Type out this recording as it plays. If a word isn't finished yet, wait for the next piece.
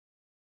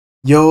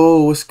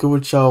Yo, what's good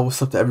with y'all?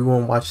 What's up to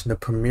everyone watching the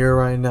premiere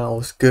right now?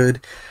 What's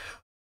good?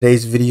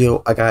 Today's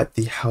video, I got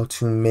the how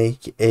to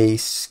make a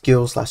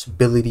skill slash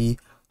ability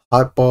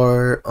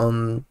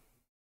hotbar.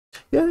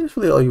 Yeah, that's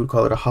really all you would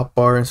call it, a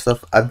hotbar and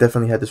stuff. I've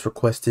definitely had this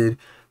requested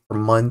for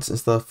months and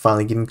stuff.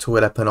 Finally getting to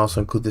it. I plan to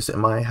also include this in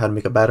my how to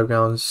make a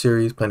battleground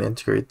series. Plan to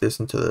integrate this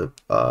into the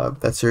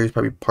that series,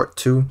 probably part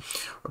 2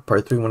 or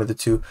part 3, one of the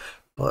two.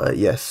 But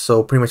yes,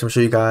 so pretty much I'm gonna show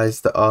you guys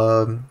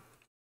the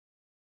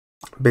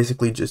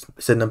basically just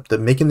setting up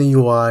making the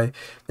UI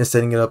and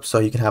setting it up so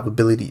you can have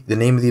the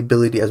name of the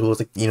ability, as well as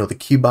the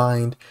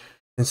keybind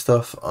and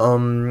stuff.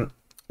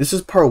 This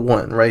is part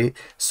 1, right?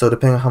 So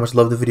depending on how much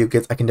love the video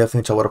gets, I can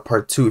definitely check out a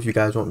part 2 if you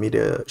guys want me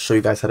to show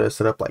you guys how to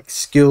set up like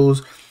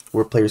skills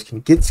where players can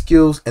get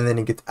skills, and then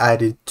it gets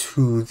added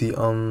to the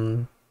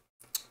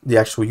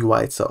actual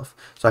UI itself.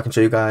 So I can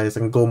show you guys, I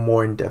can go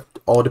more in depth.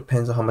 All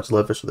depends on how much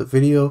love is for the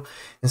video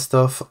and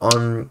stuff.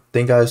 Thank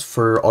you guys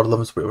for all the love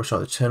and support we're showing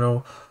on the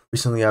channel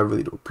recently. I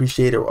really do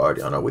appreciate it. We're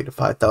already on our way to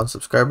 5,000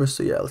 subscribers.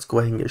 So yeah, let's go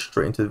ahead and get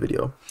straight into the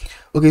video.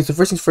 Okay, so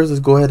first things first, let's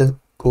go ahead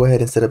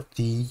and set up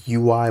the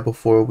UI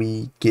before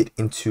we get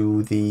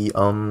into the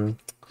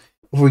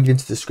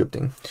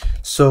scripting.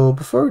 So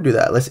before we do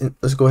that, let's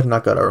go ahead and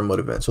knock out our remote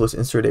event. So let's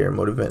insert a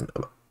remote event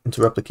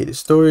into replicated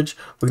storage.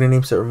 We're gonna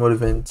name set remote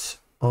event.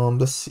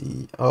 Let's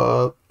see.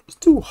 Let's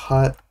do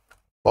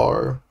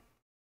hotbar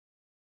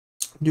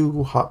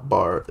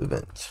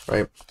event,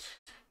 right?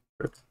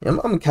 I'm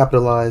gonna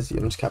capitalize.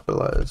 Yeah, I'm just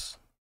capitalize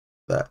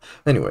that.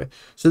 Anyway,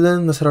 so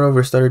then let's head on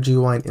over to starter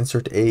GUI and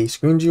insert a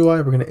screen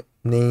GUI. We're gonna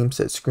name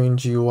set screen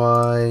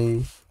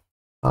GUI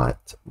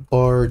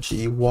hotbar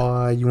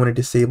GUI. You want to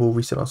disable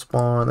reset on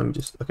spawn. Let me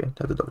just have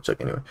to double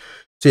check anyway.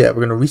 So yeah,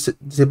 we're gonna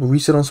disable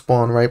reset on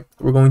spawn, right?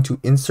 We're going to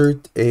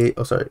insert a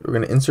we're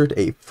gonna insert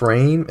a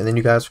frame, and then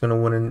you guys are gonna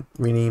want to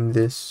rename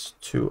this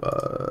to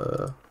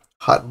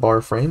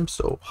Hotbar Frame.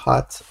 So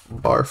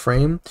Hotbar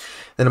Frame.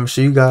 Then I'm gonna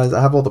show you guys.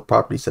 I have all the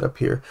properties set up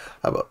here.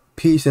 I have a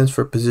P stands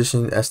for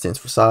position, S stands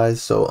for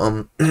size. So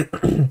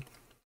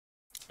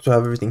so I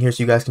have everything here,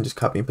 so you guys can just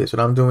copy and paste what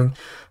I'm doing.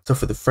 So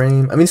for the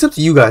frame, I mean, it's up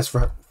to you guys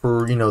for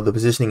the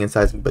positioning and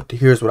sizing, but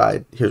here's what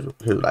I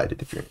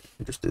did if you're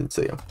interested.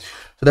 So yeah,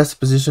 so that's the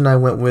position I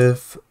went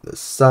with. The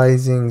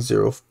sizing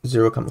 0,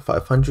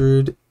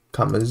 500,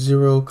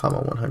 0,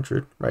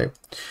 100, right?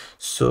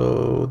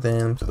 So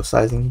then for the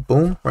sizing,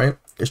 boom, right?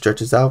 It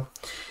stretches out.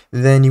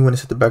 Then you want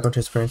to set the background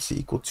transparency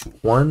equal to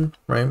 1,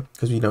 right?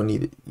 Because you don't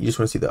need it. You just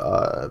want to see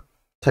the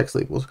text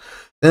labels.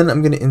 Then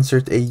I'm going to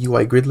insert a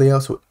UI grid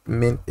layout, so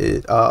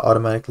it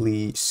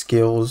automatically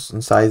scales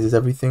and sizes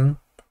everything,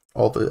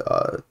 all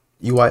the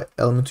UI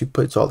elements we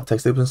put, so all the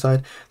text labels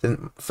inside.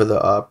 Then for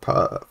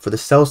the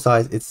cell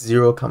size, it's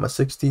 0,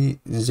 60,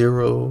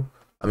 0,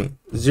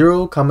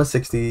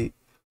 60,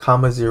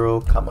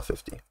 0,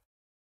 50.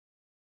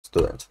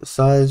 Throw that into the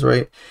size,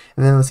 right?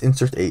 And then let's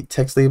insert a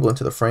text label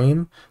into the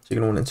frame. So you're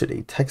going to want to insert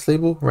a text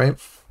label, right?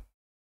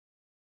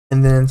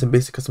 And then some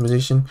basic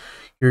customization.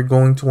 You're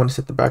going to want to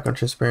set the background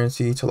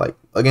transparency to,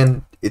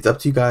 again, it's up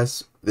to you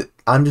guys.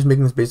 I'm just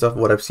making this based off of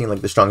what I've seen,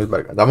 like the strongest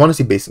background. I want to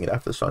see basing it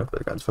after the strongest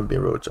backgrounds, if I'm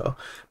being real with y'all.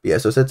 But yeah,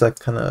 so it sets like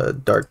kind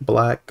of dark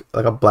black,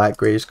 like a black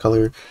grayish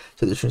color.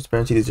 Set the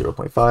transparency to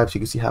 0.5, so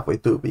you can see halfway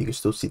through, but you can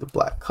still see the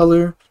black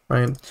color,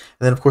 right? And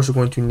then of course we're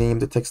going to name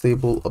the text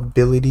label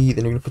ability.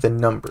 Then you're going to put the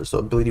number, so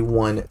ability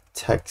 1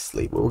 text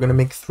label. We're going to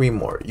make 3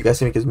 more. You guys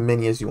can make as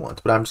many as you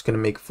want, but I'm just going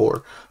to make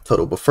 4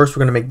 total. But first we're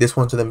going to make this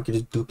one, so then we can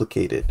just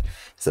duplicate it.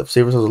 So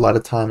save ourselves a lot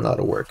of time, a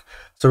lot of work.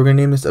 So we're going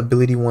to name this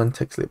ability 1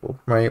 text label,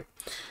 right?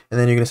 And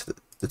then you're going to set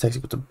the text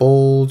equal to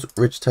bold,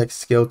 rich text,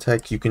 scale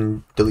text. You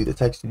can delete the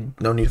text.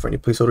 No need for any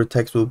placeholder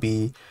text. Will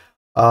be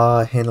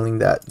handling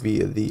that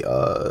via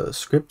the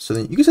script. So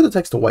then you can set the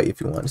text to white if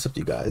you want. It's up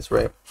to you guys,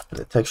 right? And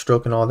the text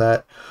stroke and all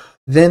that.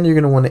 Then you're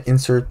going to want to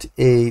insert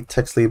a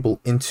text label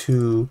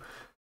into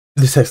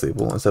the text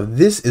label and stuff.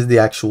 This is the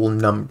actual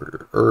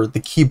number, or the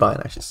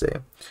keybind, I should say,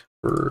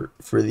 for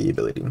the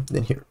ability.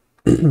 Then here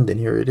then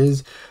here it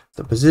is,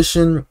 the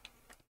position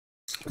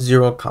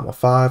 0,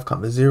 5,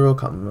 0,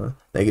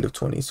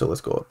 -20. So let's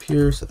go up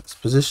here, set this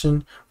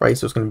position, right?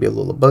 So it's going to be a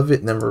little above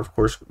it. Number, of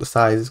course, the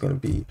size is going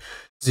to be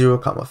 0,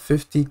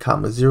 50,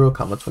 0,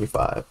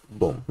 25.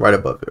 Boom, right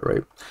above it,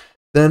 right?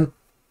 Then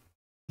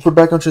for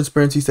background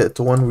transparency, set it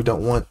to 1. We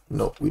don't want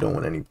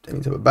any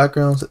type of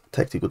background. Set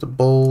text equal to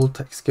bold,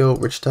 text scale,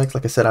 rich text.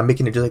 Like I said, I'm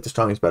making it just like the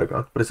strongest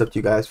background, but it's up to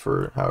you guys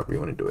for however you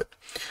want to do it.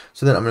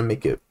 So then I'm gonna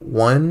make it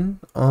 1.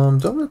 Do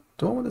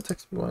I want the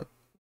text to be white?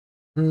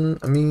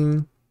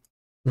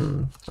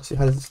 Let's see,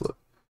 how does this look?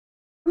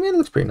 I mean, it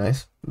looks pretty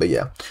nice, but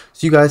yeah.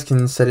 So you guys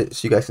can set it.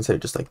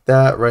 Just like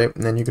that, right?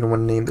 And then you're gonna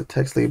want to name the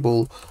text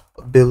label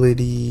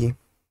ability.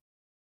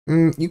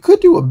 You could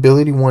do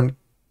ability 1.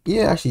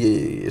 Yeah, actually,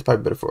 yeah, it's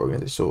probably better for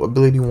organization. So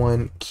ability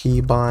 1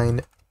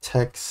 keybind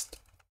text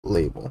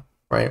label,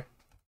 right?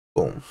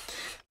 Boom.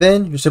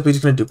 Then you're simply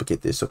just gonna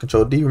duplicate this. So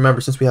Control D. Remember,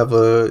 since we have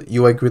a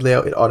UI grid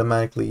layout, it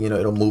automatically,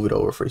 it'll move it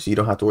over for you, so you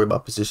don't have to worry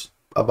about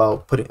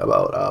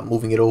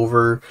moving it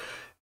over.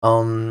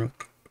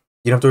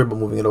 you don't have to worry about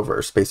moving it over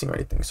or spacing or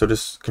anything. So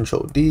just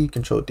Control D,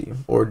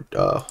 or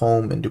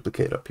home and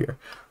duplicate up here.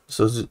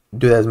 So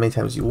do that as many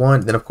times as you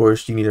want. Then of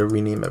course you need to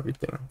rename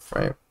everything,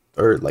 right?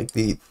 Or like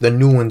the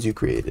new ones you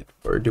created,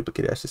 or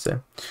duplicated, I should say.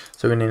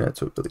 So we're gonna name that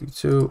to ability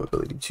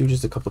 2,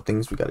 just a couple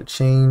things we gotta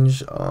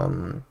change.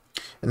 And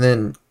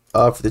then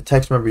for the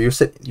text, remember you're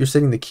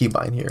setting the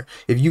keybind here.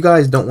 If you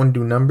guys don't want to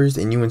do numbers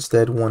and you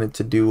instead wanted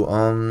to do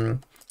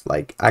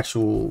like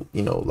actual,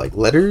 like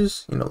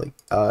letters, like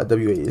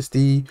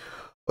WASD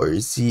or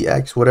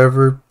ZX,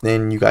 whatever,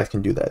 then you guys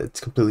can do that. It's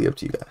completely up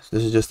to you guys.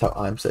 This is just how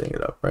I'm setting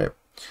it up, right?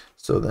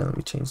 So then let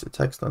me change the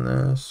text on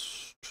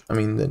this. I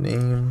mean the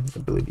name,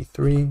 ability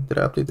 3. Did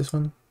I update this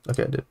one?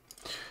 Okay, I did.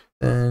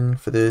 Then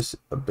for this,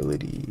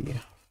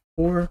 ability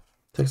 4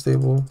 text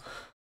label,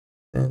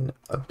 then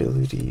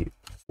ability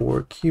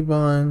 4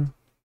 keybind,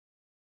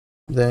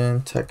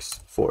 then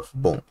text 4.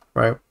 Boom,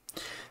 right?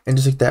 And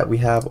just like that, we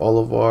have all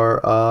of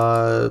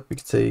our we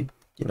could say,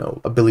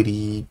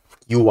 ability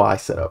UI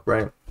setup,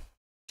 right?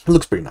 It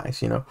looks pretty nice,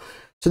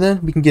 So then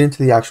we can get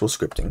into the actual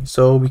scripting.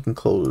 So we can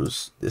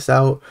close this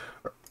out,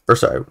 or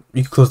sorry,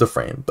 you can close the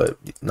frame, but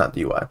not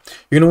the UI.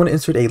 You're gonna want to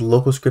insert a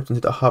local script into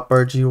the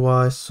Hotbar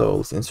GUI. So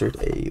let's insert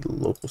a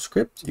local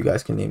script. You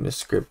guys can name this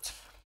script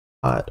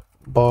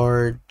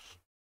Hotbar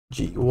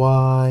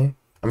GUI.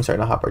 I'm sorry,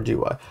 not Hotbar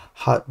GUI.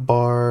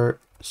 Hotbar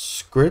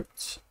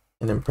script,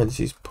 and then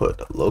parentheses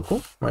put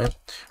local, right?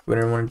 We're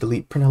gonna want to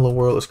delete print hello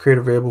world. Let's create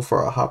a variable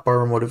for our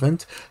Hotbar remote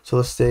event. So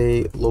let's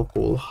say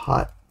local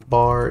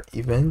Hotbar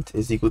event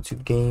is equal to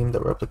game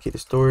that replicated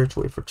storage,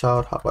 wait for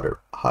child,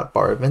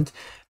 Hotbar event.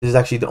 This is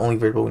actually the only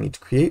variable we need to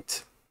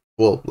create.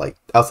 Well, like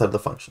outside of the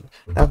function.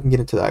 Now we can get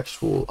into the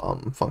actual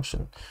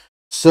function.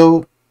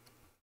 So,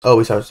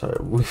 oh, sorry, sorry,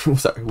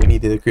 we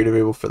need to create a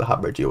variable for the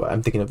Hotbar GUI.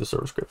 I'm thinking of the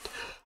server script.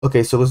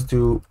 Okay, so let's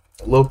do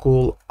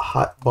local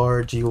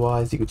Hotbar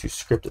GUI is equal to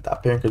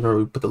script.parent, because remember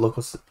we put the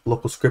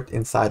local script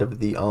inside of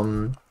the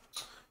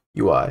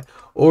UI.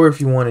 Or if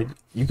you wanted,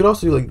 you could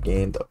also do like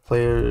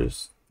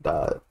game.players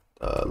dot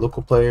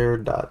local player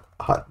dot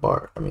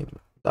hotbar,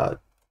 dot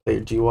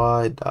player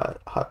GUI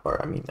dot hotbar.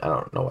 I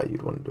don't know why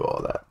you'd want to do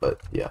all that, but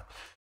yeah.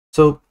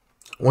 So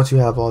once you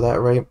have all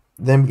that, right,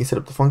 then we can set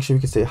up the function.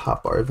 We can say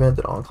Hotbar event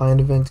and on client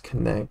event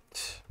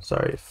connect,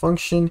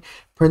 function,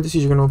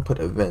 parentheses, you're going to put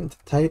event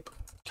type,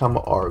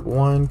 comma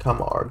arg1,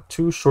 comma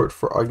arg2, short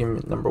for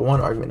argument number 1,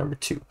 argument number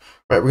 2.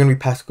 Right, we're going to be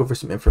passing over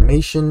some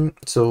information.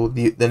 So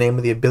the name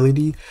of the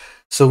ability,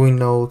 so we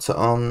know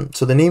to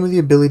so the name of the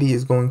ability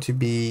is going to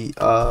be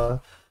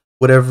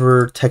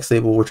whatever text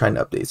label we're trying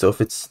to update. So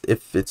if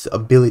it's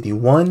ability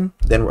 1,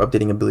 then we're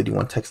updating ability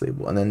 1 text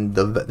label, and then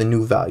the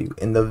new value,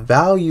 and the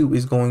value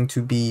is going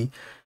to be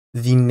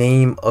the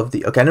name of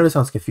the, okay, I know this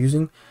sounds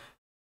confusing.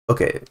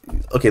 Okay,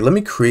 let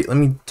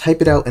me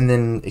type it out and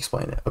then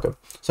explain it. Okay,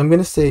 so I'm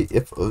gonna say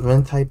if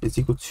event type is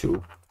equal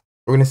to,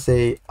 we're gonna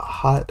say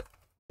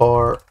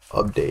Hotbar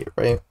update,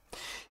 right?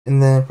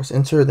 And then press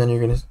enter. Then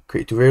you're gonna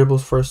create two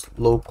variables. First,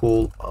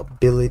 local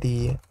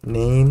ability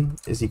name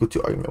is equal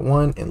to argument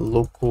 1, and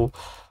local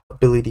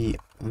ability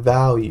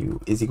value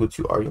is equal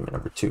to argument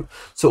number 2.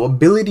 So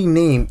ability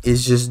name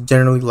is just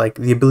generally like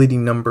the ability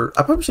number.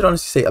 I probably should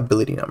honestly say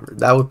ability number.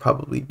 That would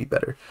probably be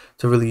better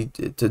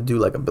to do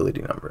like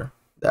ability number.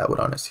 That would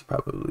honestly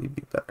probably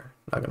be better,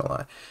 not gonna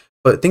lie.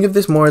 But think of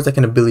this more as like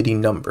an ability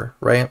number,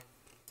 right?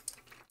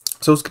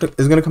 So it's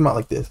gonna come out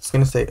like this. It's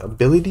gonna say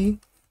ability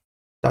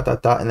dot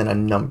dot dot and then a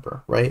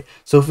number, right?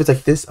 So if it's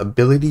like this,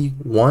 ability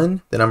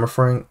 1, then I'm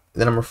referring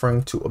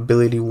to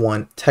ability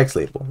 1 text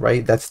label,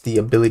 right? That's the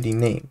ability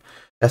name.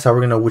 That's how we're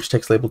gonna know which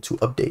text label to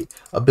update.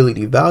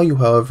 Ability value,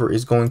 however,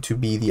 is going to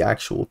be the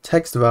actual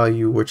text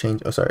value we're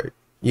changing. Oh, sorry,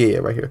 yeah,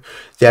 right here.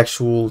 The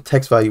actual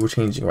text value we're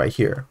changing right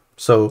here.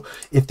 So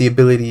if the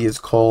ability is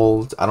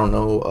called, I don't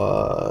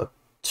know,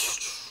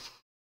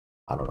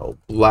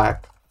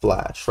 black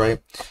flash, right?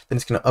 Then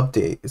it's gonna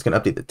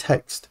update the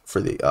text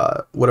for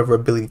the whatever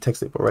ability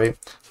text label, right?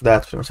 So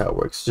that's pretty much how it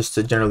works, just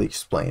to generally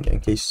explain in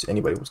case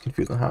anybody was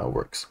confused on how it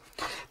works.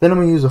 Then I'm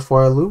gonna use a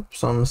for i loop.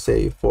 So I'm gonna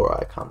say for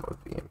I comma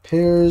v in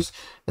pairs.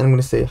 Then I'm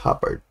gonna say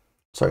Hotbar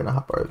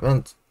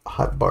event,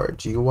 Hotbar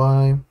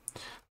GUI,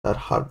 that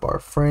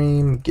Hotbar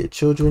frame, get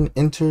children,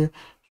 enter.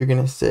 You're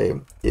gonna say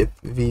if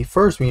v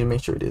first, we need to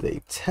make sure it is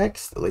a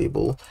text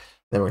label.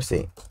 Then we're gonna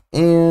say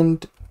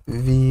and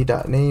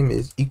v.name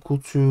is equal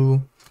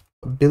to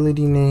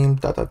ability name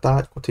dot dot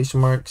dot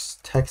quotation marks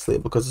text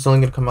label, because it's only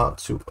going to come out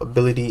to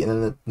ability and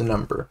then the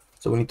number.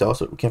 So we need to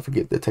also, we can't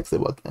forget the text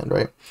label at the end,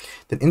 right?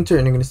 Then enter,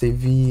 and you're going to say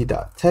v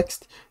dot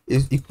text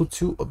is equal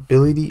to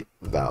ability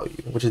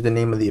value, which is the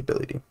name of the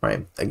ability,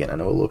 right? Again, I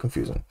know a little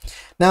confusing.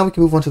 Now we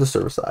can move on to the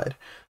server side.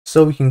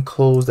 So we can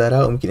close that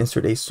out and we can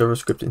insert a server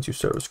script into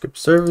server script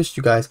service.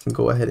 You guys can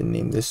go ahead and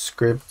name this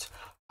script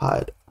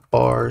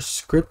Hotbar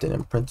script, and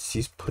in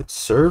parentheses put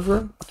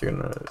server. You're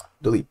gonna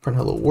delete print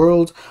hello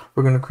world.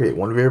 We're gonna create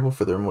one variable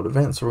for the remote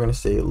event. So we're gonna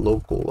say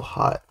local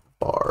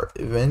Hotbar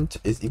event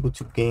is equal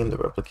to game the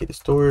replicated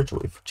storage,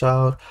 wait for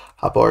child,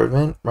 Hotbar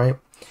event, right?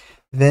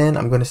 Then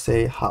I'm gonna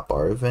say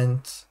Hotbar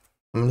event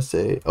I'm gonna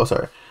say, oh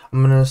sorry,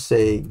 I'm gonna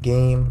say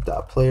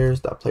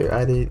game.players.player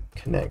added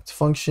connect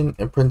function,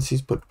 in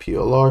parentheses put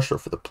PLR short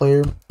for the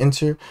player,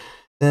 enter.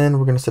 Then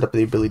we're gonna set up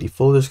the ability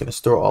folder. It's gonna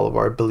store all of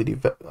our ability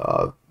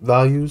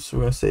values. We're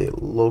gonna say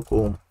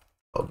local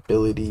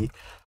ability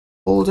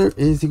folder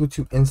is equal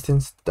to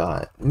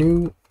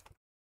instance.new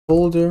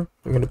folder.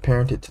 We're gonna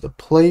parent it to the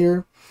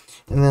player,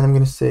 and then I'm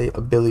gonna say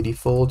ability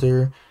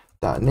folder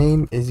dot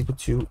name is equal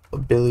to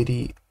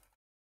ability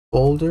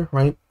folder,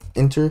 right?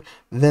 Enter.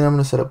 Then I'm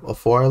going to set up a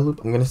for I loop.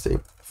 I'm going to say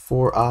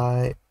for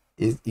I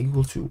is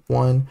equal to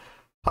 1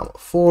 comma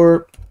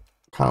 4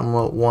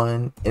 comma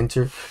 1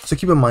 enter. So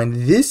keep in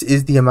mind, this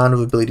is the amount of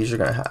abilities you're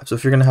going to have. So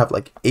if you're going to have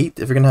like 8,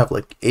 if you're going to have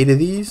like 8 of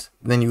these,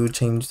 then you would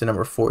change the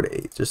number 4 to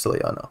 8, just to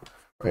let y'all know,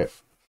 right?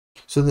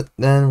 So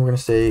then we're going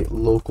to say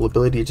local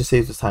ability. It just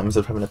saves us time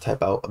instead of having to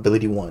type out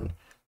ability 1,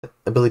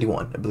 ability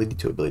 1, ability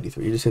 2, ability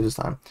 3. It just saves us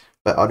time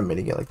by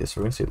automating it like this. So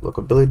we're going to say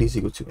local ability is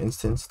equal to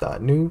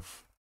instance.new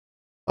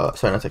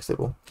sorry, not text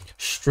label,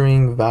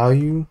 string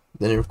value.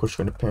 Then of course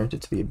you're going to parent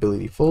it to the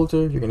ability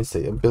folder. You're going to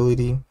say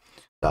ability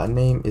dot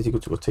name is equal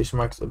to quotation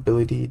marks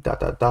ability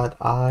dot dot dot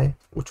I,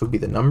 which will be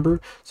the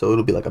number. So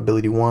it'll be like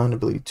ability 1,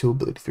 ability 2,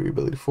 ability 3,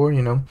 ability 4,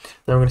 you know.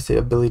 Then we're going to say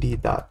ability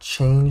dot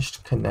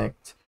changed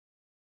connect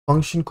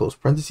function close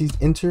parentheses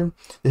enter.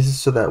 This is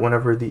so that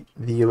whenever the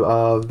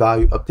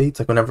value updates,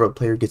 like whenever a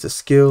player gets a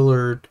skill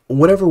or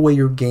whatever way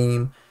your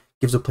game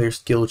gives a player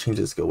skill,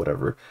 changes skill,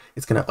 whatever,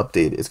 it's going to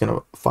update, it's going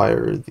to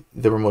fire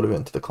the remote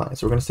event to the client.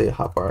 So we're going to say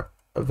hotbar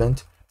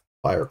event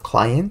fire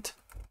client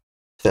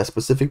to that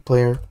specific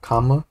player,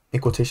 comma, in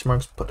quotation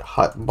marks, put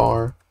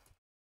hotbar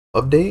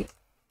update,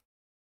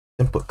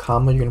 then put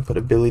comma, you're going to put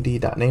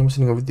ability.name,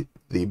 sending over the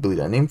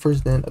ability.name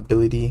first, then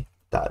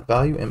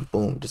ability.value, and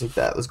boom, just like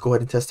that. Let's go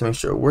ahead and test to make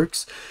sure it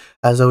works.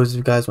 As always, if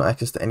you guys want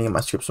access to any of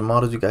my scripts or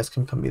models, you guys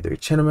can become either a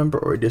channel member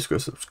or a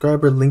Discord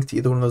subscriber. Link to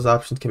either one of those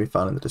options can be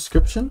found in the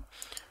description.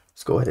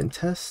 Let's go ahead and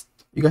test.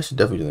 You guys should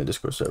definitely join the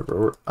Discord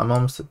server. I'm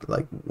almost at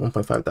like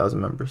 1.5 thousand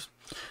members.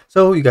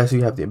 So you guys see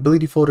you have the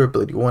ability folder,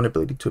 ability 1,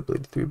 ability 2,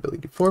 ability 3,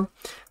 ability 4.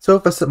 So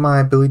if I set my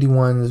ability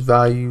 1's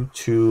value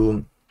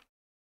to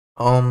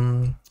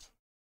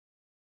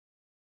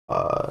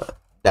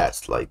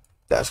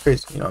that's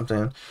crazy, you know what I'm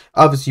saying?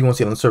 Obviously you won't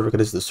see it on the server because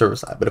this is the server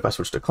side, but if I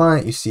switch to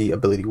client, you see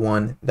ability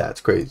 1,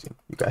 that's crazy.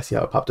 You guys see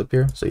how it popped up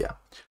here? So yeah,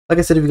 like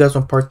I said, if you guys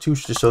want part 2,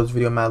 just show this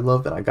video mad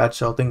love, and I got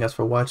y'all. Thank you guys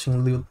for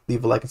watching.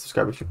 Leave a like and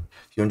subscribe if you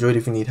enjoyed.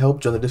 If you need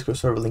help, join the Discord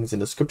server, links in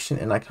the description,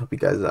 and I can help you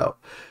guys out.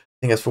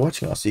 Thank you guys for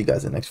watching. I'll see you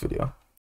guys in the next video.